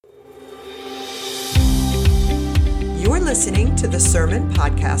listening to the Sermon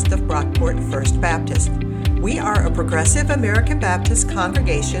Podcast of Brockport First Baptist. We are a progressive American Baptist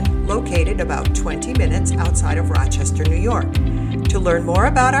congregation located about 20 minutes outside of Rochester, New York. To learn more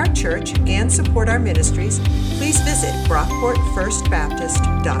about our church and support our ministries, please visit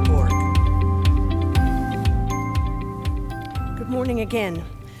brockportfirstbaptist.org. Good morning again.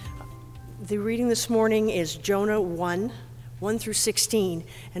 The reading this morning is Jonah 1 through 16,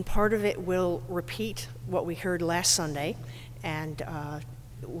 and part of it will repeat what we heard last Sunday, and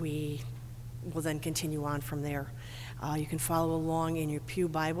we will then continue on from there. You can follow along in your pew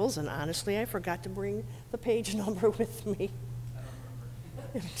Bibles, and honestly, I forgot to bring the page number with me.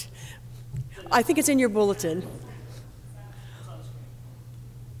 I think it's in your bulletin.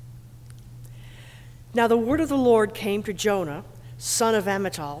 Now the word of the Lord came to Jonah, son of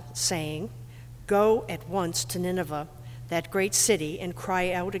Amittai, saying, "Go at once to Nineveh, that great city, and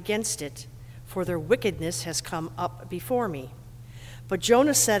cry out against it, for their wickedness has come up before me." But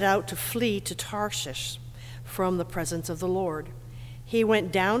Jonah set out to flee to Tarshish from the presence of the Lord. He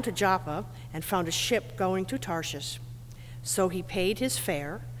went down to Joppa and found a ship going to Tarshish. So he paid his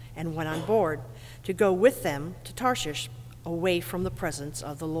fare and went on board to go with them to Tarshish, away from the presence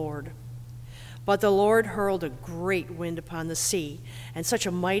of the Lord. But the Lord hurled a great wind upon the sea, and such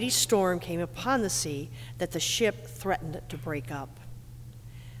a mighty storm came upon the sea that the ship threatened to break up.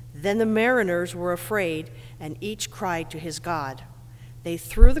 Then the mariners were afraid, and each cried to his God. They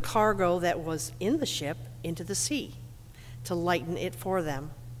threw the cargo that was in the ship into the sea to lighten it for them.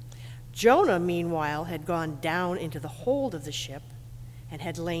 Jonah, meanwhile, had gone down into the hold of the ship and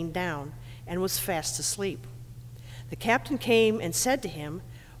had lain down and was fast asleep. The captain came and said to him,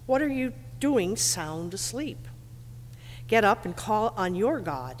 "What are you doing sound asleep? Get up and call on your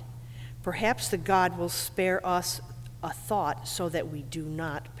God. Perhaps the God will spare us a thought so that we do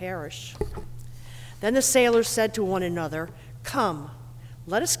not perish." Then the sailors said to one another, "Come,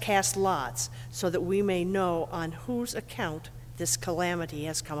 let us cast lots so that we may know on whose account this calamity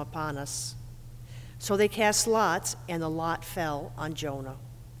has come upon us." So they cast lots, and the lot fell on Jonah.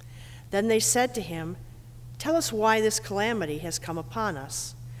 Then they said to him, "Tell us why this calamity has come upon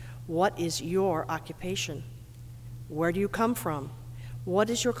us. What is your occupation? Where do you come from? What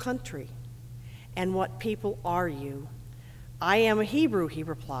is your country? And what people are you?" "I am a Hebrew," he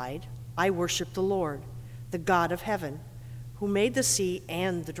replied. "I worship the Lord, the God of heaven, who made the sea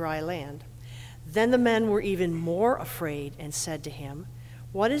and the dry land." Then the men were even more afraid and said to him,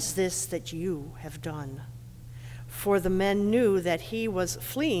 "What is this that you have done?" For the men knew that he was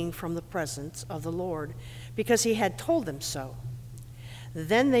fleeing from the presence of the Lord, because he had told them so.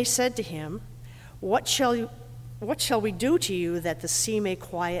 Then they said to him, What shall we do to you that the sea may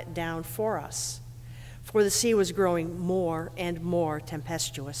quiet down for us?" For the sea was growing more and more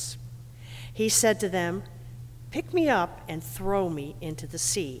tempestuous. He said to them, "Pick me up and throw me into the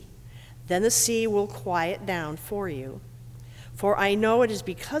sea. Then the sea will quiet down for you. For I know it is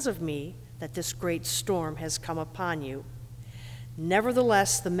because of me that this great storm has come upon you."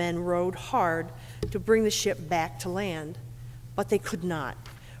 Nevertheless, the men rowed hard to bring the ship back to land, but they could not,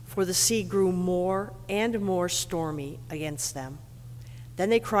 for the sea grew more and more stormy against them. Then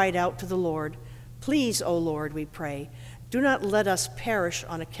they cried out to the Lord, "Please, O Lord, we pray, do not let us perish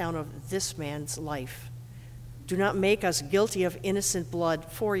on account of this man's life. Do not make us guilty of innocent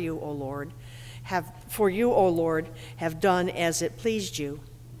blood, for you, O Lord, have done as it pleased you."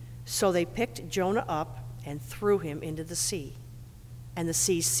 So they picked Jonah up and threw him into the sea, and the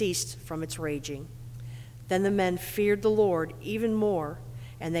sea ceased from its raging. Then the men feared the Lord even more,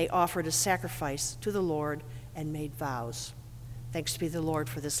 and they offered a sacrifice to the Lord and made vows. Thanks be the Lord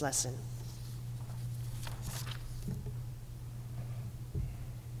for this lesson.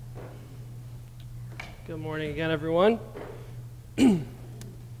 Good morning again, everyone. Try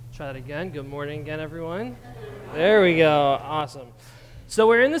that again. Good morning again, everyone. There we go. Awesome. So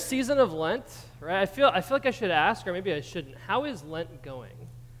we're in the season of Lent, right? I feel like I should ask, or maybe I shouldn't. How is Lent going?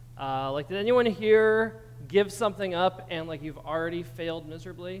 Did anyone here give something up and you've already failed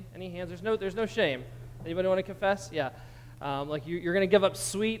miserably? Any hands? There's no shame. Anybody want to confess? Yeah. You're going to give up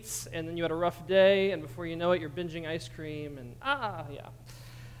sweets, and then you had a rough day, and before you know it, you're binging ice cream, and yeah.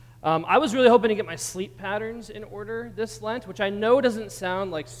 I was really hoping to get my sleep patterns in order this Lent, which I know doesn't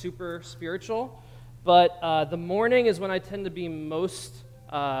sound super spiritual, but the morning is when I tend to be most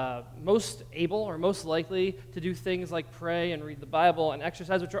able or most likely to do things like pray and read the Bible and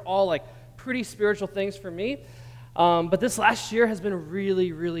exercise, which are all pretty spiritual things for me. But this last year has been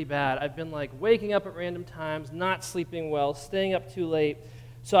really, really bad. I've been waking up at random times, not sleeping well, staying up too late.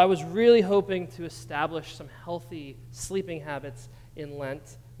 So I was really hoping to establish some healthy sleeping habits in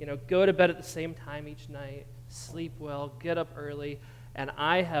Lent. go to bed at the same time each night, sleep well, get up early, and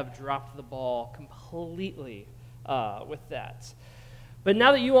I have dropped the ball completely with that. But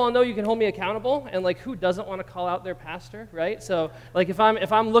now that you all know you can hold me accountable, and who doesn't want to call out their pastor, right? So if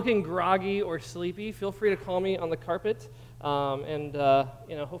I'm looking groggy or sleepy, feel free to call me on the carpet, and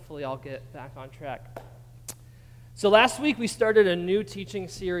hopefully I'll get back on track. So last week we started a new teaching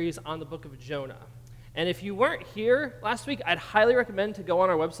series on the book of Jonah. And if you weren't here last week, I'd highly recommend to go on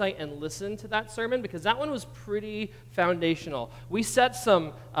our website and listen to that sermon, because that one was pretty foundational. We set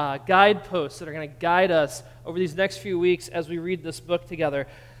some guideposts that are going to guide us over these next few weeks as we read this book together.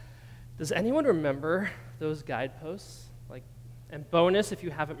 Does anyone remember those guideposts? And bonus, if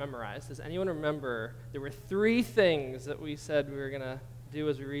you haven't memorized, does anyone remember there were 3 things that we said we were going to do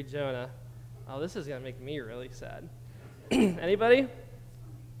as we read Jonah? Oh, this is going to make me really sad. Anybody?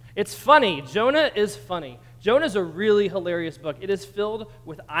 It's funny. Jonah is funny. Jonah is a really hilarious book. It is filled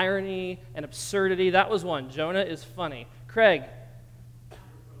with irony and absurdity. That was one. Jonah is funny. Craig?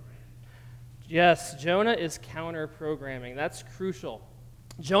 Yes, Jonah is counter-programming. That's crucial.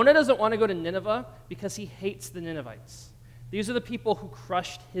 Jonah doesn't want to go to Nineveh because he hates the Ninevites. These are the people who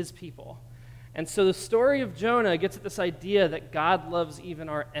crushed his people. And so the story of Jonah gets at this idea that God loves even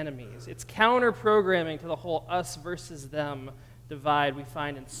our enemies. It's counter-programming to the whole us versus them divide we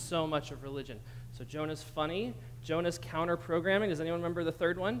find in so much of religion. So Jonah's funny. Jonah's counter-programming. Does anyone remember the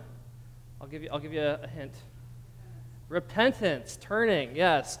third one? I'll give you a hint. Repentance, turning,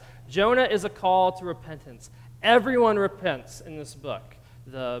 yes. Jonah is a call to repentance. Everyone repents in this book.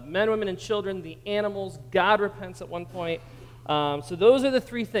 The men, women, and children, the animals, God repents at one point. So those are the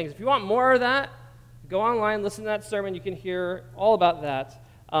 3 things. If you want more of that, go online, listen to that sermon. You can hear all about that.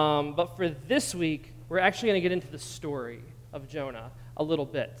 But for this week, we're actually going to get into the story of Jonah a little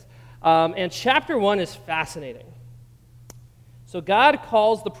bit. And chapter 1 is fascinating. So God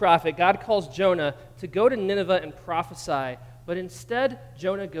calls the prophet, God calls Jonah to go to Nineveh and prophesy, but instead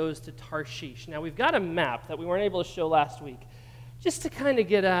Jonah goes to Tarshish. Now we've got a map that we weren't able to show last week, just to kind of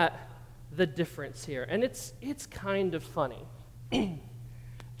get at the difference here. And it's kind of funny.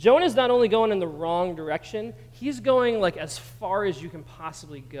 Jonah's not only going in the wrong direction, he's going as far as you can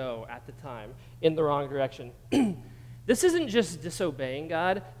possibly go at the time in the wrong direction. This isn't just disobeying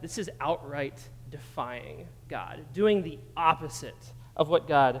God, this is outright defying God, doing the opposite of what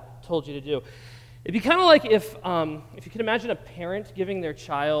God told you to do. It'd be kind of like if you could imagine a parent giving their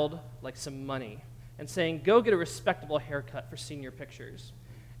child some money and saying, go get a respectable haircut for senior pictures.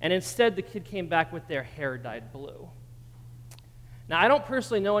 And instead the kid came back with their hair dyed blue. Now I don't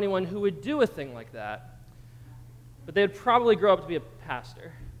personally know anyone who would do a thing like that, but they would probably grow up to be a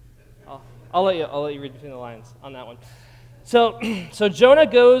pastor. I'll let you read between the lines on that one. So Jonah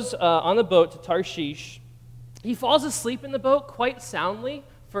goes on the boat to Tarshish. He falls asleep in the boat quite soundly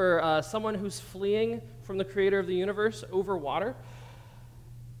for someone who's fleeing from the creator of the universe over water.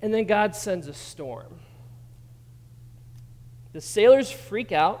 And then God sends a storm. The sailors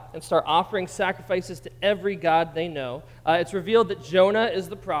freak out and start offering sacrifices to every god they know. It's revealed that Jonah is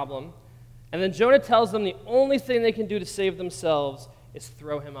the problem. And then Jonah tells them the only thing they can do to save themselves is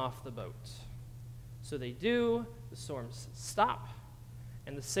throw him off the boat. So they do, the storms stop,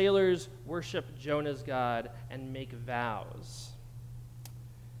 and the sailors worship Jonah's God and make vows.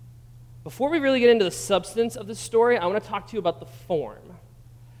 Before we really get into the substance of the story, I want to talk to you about the form,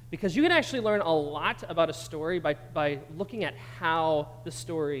 because you can actually learn a lot about a story by looking at how the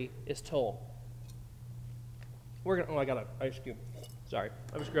story is told. I got an ice cube. Sorry,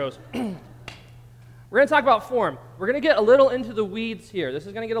 that was gross. We're going to talk about form. We're going to get a little into the weeds here. This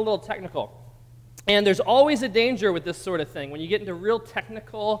is going to get a little technical. And there's always a danger with this sort of thing. When you get into real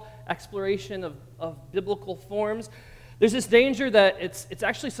technical exploration of biblical forms, there's this danger that it's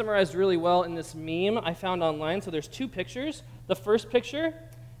actually summarized really well in this meme I found online. So there's 2 pictures. The first picture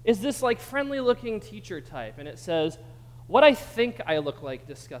is this friendly-looking teacher type, and it says, what I think I look like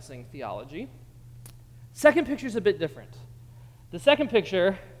discussing theology. Second picture is a bit different. The second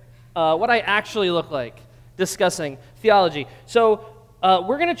picture, what I actually look like discussing theology. So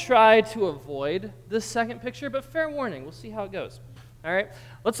we're going to try to avoid this second picture, but fair warning, we'll see how it goes. All right?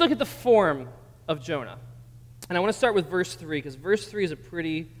 Let's look at the form of Jonah. And I want to start with verse 3, because verse 3 is a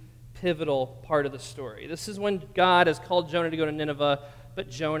pretty pivotal part of the story. This is when God has called Jonah to go to Nineveh, but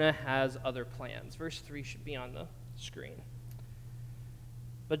Jonah has other plans. Verse 3 should be on the screen.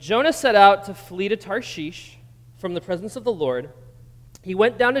 But Jonah set out to flee to Tarshish from the presence of the Lord. He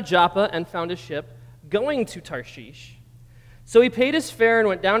went down to Joppa and found a ship going to Tarshish. So he paid his fare and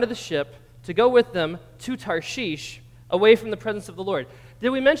went down to the ship to go with them to Tarshish, away from the presence of the Lord. Did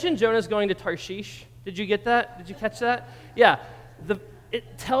we mention Jonah's going to Tarshish? Did you get that? Did you catch that? Yeah.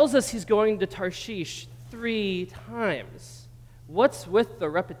 it tells us he's going to Tarshish 3 times. What's with the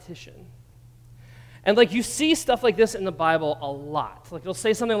repetition? And like you see stuff like this in the Bible a lot. Like it'll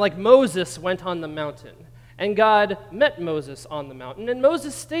say something like Moses went on the mountain, and God met Moses on the mountain, and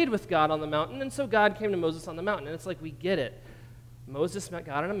Moses stayed with God on the mountain, and so God came to Moses on the mountain. And it's like we get it. Moses met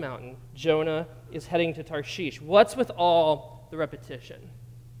God on a mountain. Jonah is heading to Tarshish. What's with all the repetition?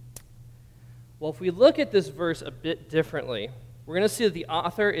 Well, if we look at this verse a bit differently, we're going to see that the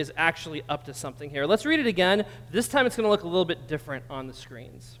author is actually up to something here. Let's read it again. This time it's going to look a little bit different on the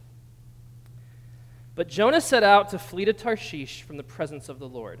screens. But Jonah set out to flee to Tarshish from the presence of the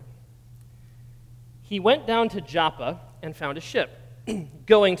Lord. He went down to Joppa and found a ship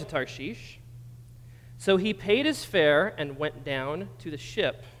going to Tarshish. So he paid his fare and went down to the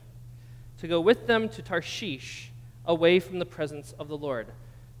ship to go with them to Tarshish, away from the presence of the Lord.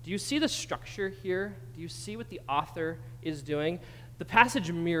 Do you see the structure here? Do you see what the author is doing? The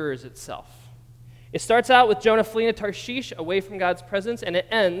passage mirrors itself. It starts out with Jonah fleeing to Tarshish, away from God's presence, and it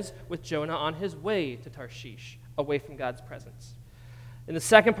ends with Jonah on his way to Tarshish, away from God's presence. In the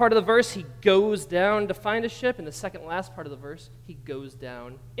second part of the verse, he goes down to find a ship. In the second last part of the verse, he goes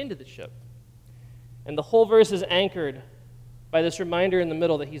down into the ship. And the whole verse is anchored by this reminder in the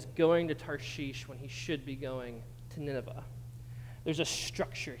middle that he's going to Tarshish when he should be going to Nineveh. There's a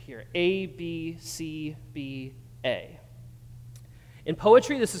structure here, A, B, C, B, A. In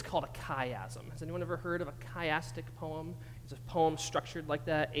poetry, this is called a chiasm. Has anyone ever heard of a chiastic poem? It's a poem structured like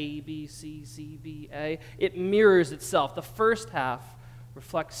that, A, B, C, C, B, A. It mirrors itself. The first half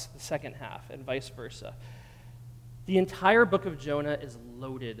reflects the second half, and vice versa. The entire book of Jonah is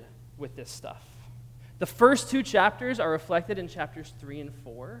loaded with this stuff. The first 2 chapters are reflected in chapters 3 and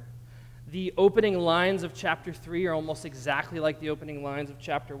 4. The opening lines of chapter 3 are almost exactly like the opening lines of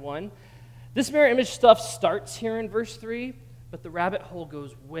chapter 1. This mirror image stuff starts here in verse 3, but the rabbit hole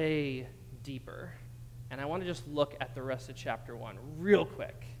goes way deeper. And I want to just look at the rest of chapter 1 real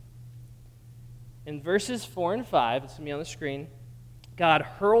quick. In verses 4 and 5, it's going to be on the screen, God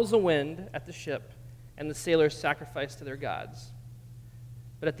hurls a wind at the ship, and the sailors sacrifice to their gods.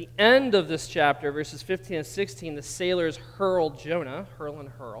 But at the end of this chapter, verses 15 and 16, the sailors hurl Jonah, hurl and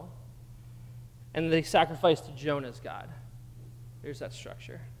hurl, and they sacrifice to Jonah's God. There's that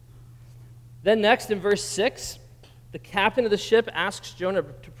structure. Then next, in verse 6, the captain of the ship asks Jonah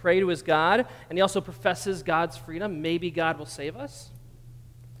to pray to his God, and he also professes God's freedom. Maybe God will save us.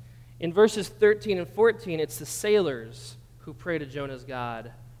 In verses 13 and 14, it's the sailors who pray to Jonah's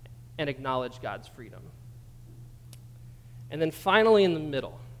God and acknowledge God's freedom. And then finally in the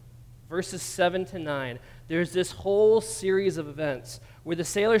middle, verses 7 to 9, there's this whole series of events where the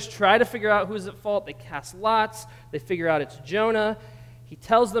sailors try to figure out who's at fault. They cast lots. They figure out it's Jonah. He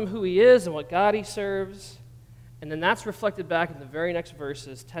tells them who he is and what God he serves. And then that's reflected back in the very next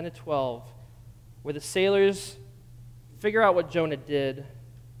verses, 10 to 12, where the sailors figure out what Jonah did,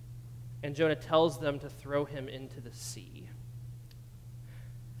 and Jonah tells them to throw him into the sea.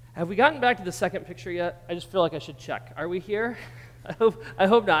 Have we gotten back to the second picture yet? I just feel like I should check. Are we here? I hope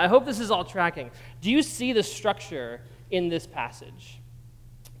not. I hope this is all tracking. Do you see the structure in this passage?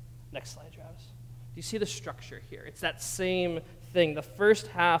 Next slide, Travis. Do you see the structure here? It's that same thing. The first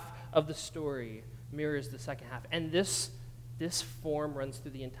half of the story mirrors the second half. And this form runs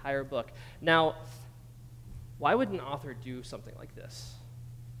through the entire book. Now, why would an author do something like this?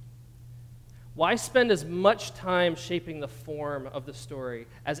 Why spend as much time shaping the form of the story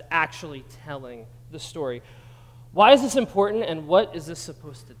as actually telling the story? Why is this important, and what is this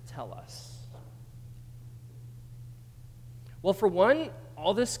supposed to tell us? Well, for one,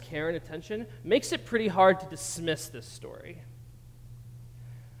 all this care and attention makes it pretty hard to dismiss this story.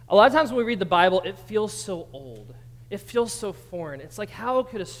 A lot of times when we read the Bible, it feels so old. It feels so foreign. It's like, how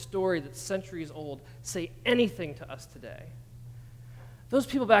could a story that's centuries old say anything to us today? Those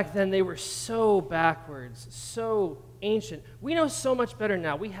people back then, they were so backwards, so ancient. We know so much better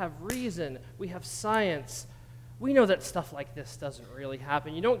now. We have reason. We have science. We know that stuff like this doesn't really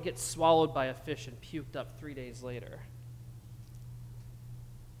happen. You don't get swallowed by a fish and puked up 3 days later.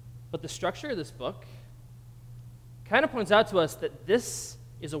 But the structure of this book kind of points out to us that this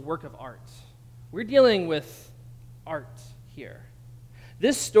is a work of art. We're dealing with art here.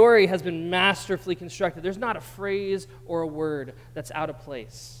 This story has been masterfully constructed. There's not a phrase or a word that's out of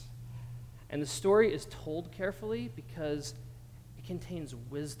place. And the story is told carefully because it contains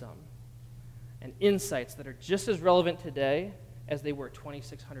wisdom and insights that are just as relevant today as they were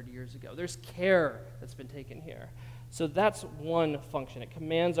 2,600 years ago. There's care that's been taken here. So that's one function. It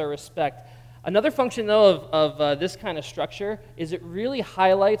commands our respect. Another function, though, of this kind of structure is it really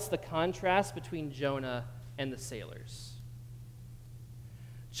highlights the contrast between Jonah and the sailors.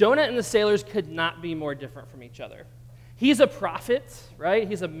 Jonah and the sailors could not be more different from each other. He's a prophet, right?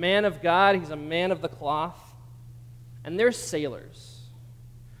 He's a man of God. He's a man of the cloth. And they're sailors,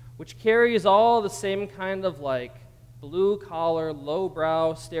 which carries all the same kind of like blue-collar,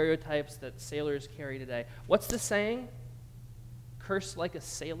 low-brow stereotypes that sailors carry today. What's the saying? Curse like a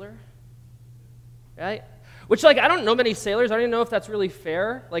sailor, right? Which, like, I don't know many sailors. I don't even know if that's really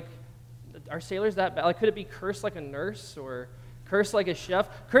fair. Like, are sailors that bad? Like, could it be curse like a nurse or curse like a chef?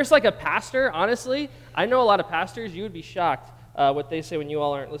 Curse like a pastor, honestly. I know a lot of pastors. You would be shocked what they say when you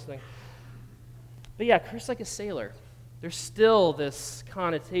all aren't listening. But yeah, curse like a sailor. There's still this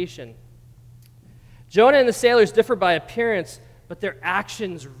connotation. Jonah and the sailors differ by appearance, but their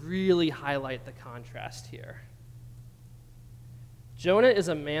actions really highlight the contrast here. Jonah is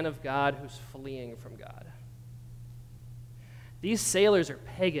a man of God who's fleeing from God. These sailors are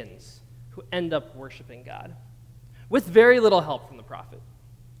pagans who end up worshiping God with very little help from the prophet.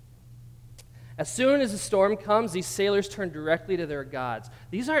 As soon as the storm comes, these sailors turn directly to their gods.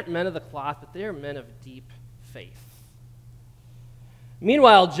 These aren't men of the cloth, but they are men of deep faith.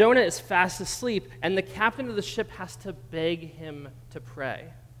 Meanwhile, Jonah is fast asleep, and the captain of the ship has to beg him to pray.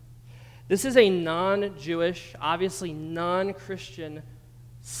 This is a non-Jewish, obviously non-Christian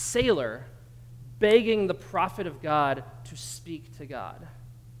sailor begging the prophet of God to speak to God.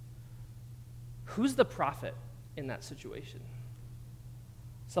 Who's the prophet in that situation?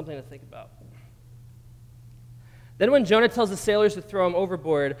 Something to think about. Then when Jonah tells the sailors to throw him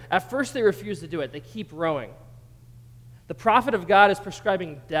overboard, at first they refuse to do it. They keep rowing. The prophet of God is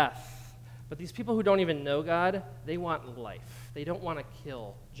prescribing death, but these people who don't even know God, they want life. They don't want to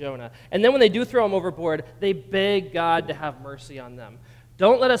kill Jonah. And then when they do throw him overboard, they beg God to have mercy on them.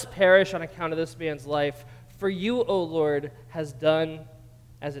 Don't let us perish on account of this man's life, for you, O Lord, has done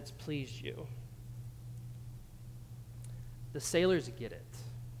as it's pleased you. The sailors get it.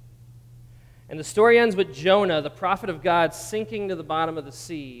 And the story ends with Jonah, the prophet of God, sinking to the bottom of the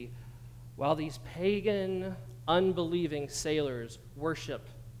sea, while these pagan, unbelieving sailors worship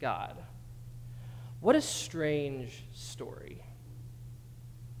God. What a strange story.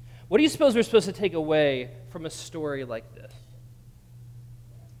 What do you suppose we're supposed to take away from a story like this?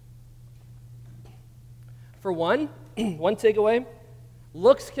 For one takeaway,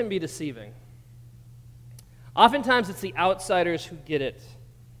 looks can be deceiving. Oftentimes it's the outsiders who get it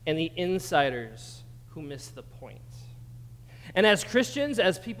and the insiders who miss the point. And as Christians,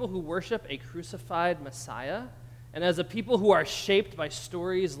 as people who worship a crucified Messiah, and as a people who are shaped by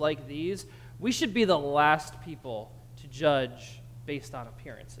stories like these, we should be the last people to judge based on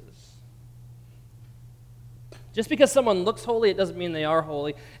appearances. Just because someone looks holy, it doesn't mean they are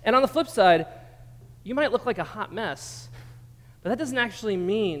holy. And on the flip side, you might look like a hot mess, but that doesn't actually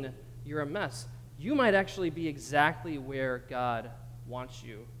mean you're a mess. You might actually be exactly where God wants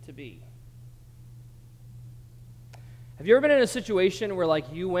you to be. Have you ever been in a situation where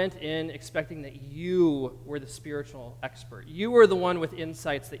you went in expecting that you were the spiritual expert? You were the one with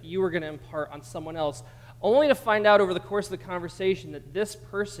insights that you were going to impart on someone else, only to find out over the course of the conversation that this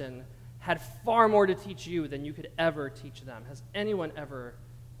person had far more to teach you than you could ever teach them? Has anyone ever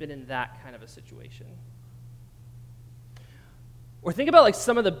been in that kind of a situation? Or think about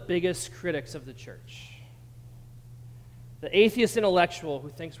some of the biggest critics of the church. The atheist intellectual who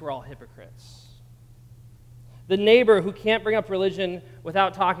thinks we're all hypocrites. The neighbor who can't bring up religion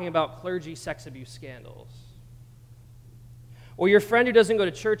without talking about clergy sex abuse scandals. Or your friend who doesn't go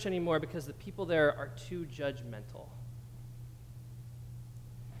to church anymore because the people there are too judgmental.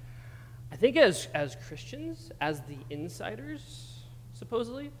 I think as Christians, as the insiders,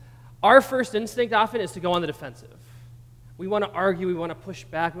 supposedly, our first instinct often is to go on the defensive. We want to argue, we want to push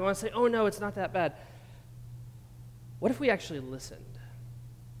back, we want to say, oh no, it's not that bad. What if we actually listened?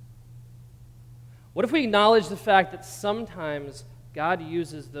 What if we acknowledge the fact that sometimes God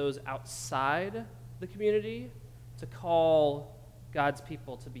uses those outside the community to call God's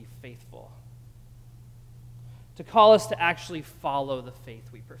people to be faithful? To call us to actually follow the faith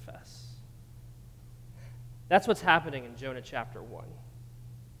we profess. That's what's happening in Jonah chapter 1.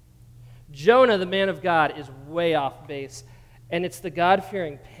 Jonah, the man of God, is way off base, and it's the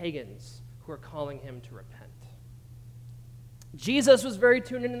God-fearing pagans who are calling him to repent. Jesus was very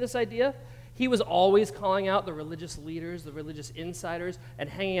tuned into this idea. He was always calling out the religious leaders, the religious insiders, and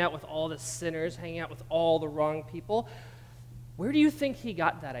hanging out with all the sinners, hanging out with all the wrong people. Where do you think he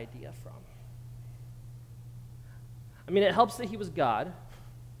got that idea from? I mean, it helps that he was God,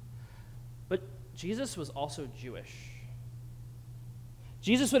 but Jesus was also Jewish.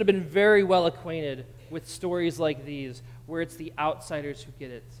 Jesus would have been very well acquainted with stories like these, where it's the outsiders who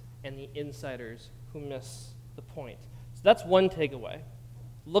get it and the insiders who miss the point. So that's one takeaway.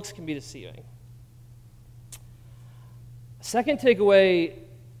 Looks can be deceiving. Second takeaway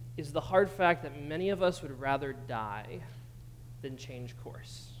is the hard fact that many of us would rather die than change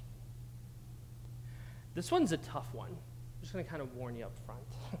course. This one's a tough one. I'm just going to kind of warn you up front.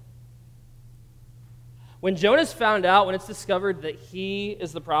 When Jonah's found out, when it's discovered that he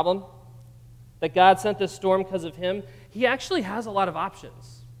is the problem, that God sent this storm because of him, he actually has a lot of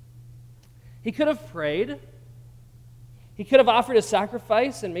options. He could have prayed. He could have offered a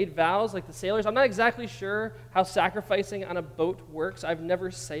sacrifice and made vows like the sailors. I'm not exactly sure how sacrificing on a boat works. I've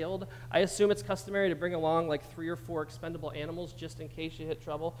never sailed. I assume it's customary to bring along like 3 or 4 expendable animals just in case you hit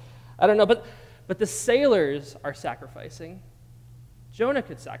trouble. I don't know, but the sailors are sacrificing. Jonah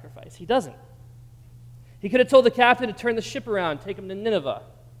could sacrifice. He doesn't. He could have told the captain to turn the ship around, take him to Nineveh.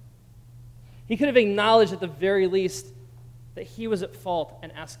 He could have acknowledged at the very least that he was at fault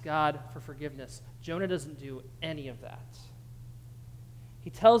and asked God for forgiveness. Jonah doesn't do any of that. He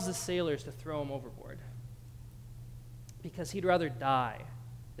tells the sailors to throw him overboard because he'd rather die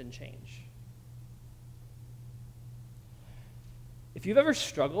than change. If you've ever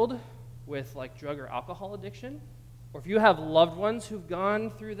struggled with like drug or alcohol addiction, or if you have loved ones who've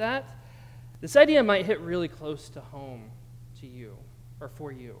gone through that, this idea might hit really close to home to you or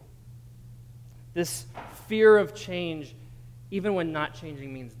for you. This fear of change, even when not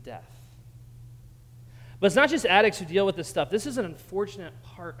changing means death. But it's not just addicts who deal with this stuff. This is an unfortunate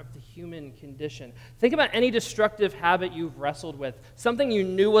part of the human condition. Think about any destructive habit you've wrestled with, something you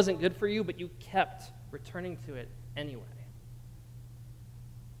knew wasn't good for you, but you kept returning to it anyway.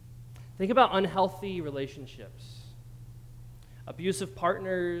 Think about unhealthy relationships, abusive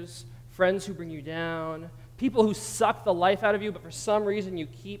partners, friends who bring you down, people who suck the life out of you, but for some reason you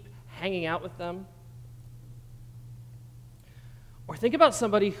keep hanging out with them. Or think about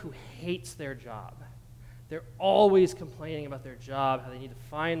somebody who hates their job. They're always complaining about their job, how they need to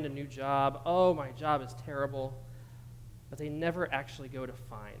find a new job. Oh, my job is terrible. But they never actually go to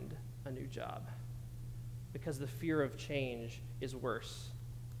find a new job because the fear of change is worse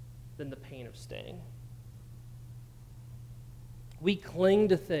than the pain of staying. We cling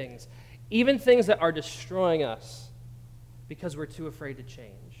to things, even things that are destroying us, because we're too afraid to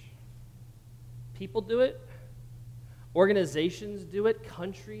change. People do it. Organizations do it.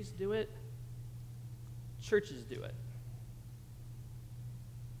 Countries do it. Churches do it.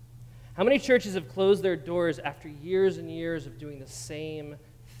 How many churches have closed their doors after years and years of doing the same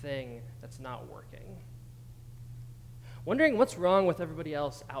thing that's not working? Wondering what's wrong with everybody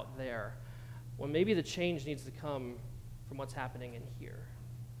else out there when maybe the change needs to come from what's happening in here.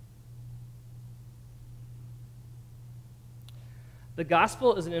 The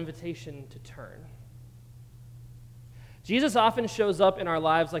gospel is an invitation to turn. Jesus often shows up in our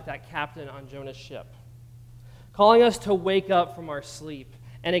lives like that captain on Jonah's ship, calling us to wake up from our sleep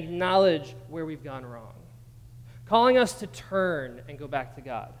and acknowledge where we've gone wrong, calling us to turn and go back to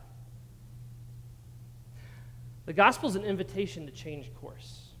God. The gospel is an invitation to change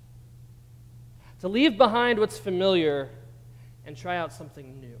course, to leave behind what's familiar and try out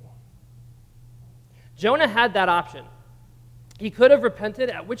something new. Jonah had that option. He could have repented,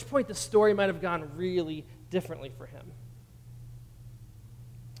 at which point the story might have gone really differently for him.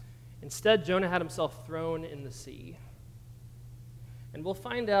 Instead, Jonah had himself thrown in the sea. And we'll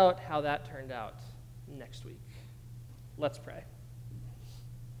find out how that turned out next week. Let's pray.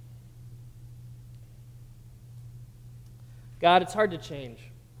 God, it's hard to change.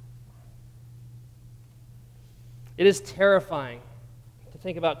 It is terrifying to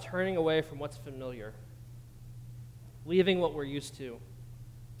think about turning away from what's familiar, leaving what we're used to,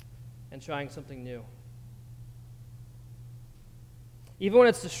 and trying something new. Even when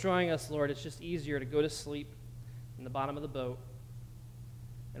it's destroying us, Lord, it's just easier to go to sleep in the bottom of the boat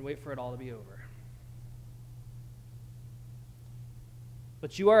and wait for it all to be over.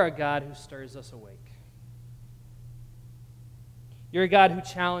 But you are a God who stirs us awake. You're a God who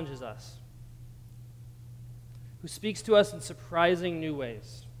challenges us, who speaks to us in surprising new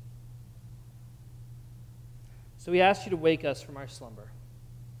ways. So we ask you to wake us from our slumber.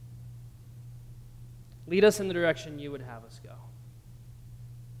 Lead us in the direction you would have us go.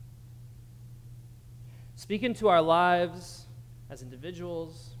 Speak into our lives as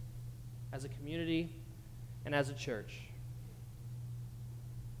individuals, as a community, and as a church.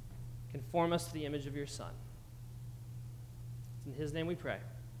 Conform us to the image of your Son. It's in his name we pray.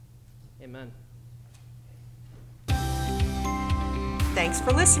 Amen. Thanks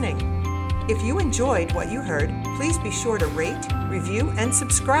for listening. If you enjoyed what you heard, please be sure to rate, review, and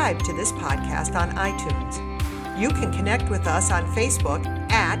subscribe to this podcast on iTunes. You can connect with us on Facebook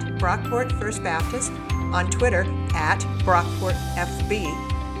at Brockport First Baptist, on Twitter at BrockportFB,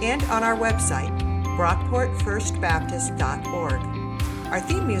 and on our website, brockportfirstbaptist.org. Our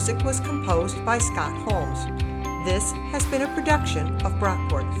theme music was composed by Scott Holmes. This has been a production of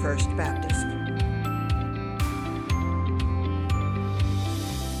Brockport First Baptist.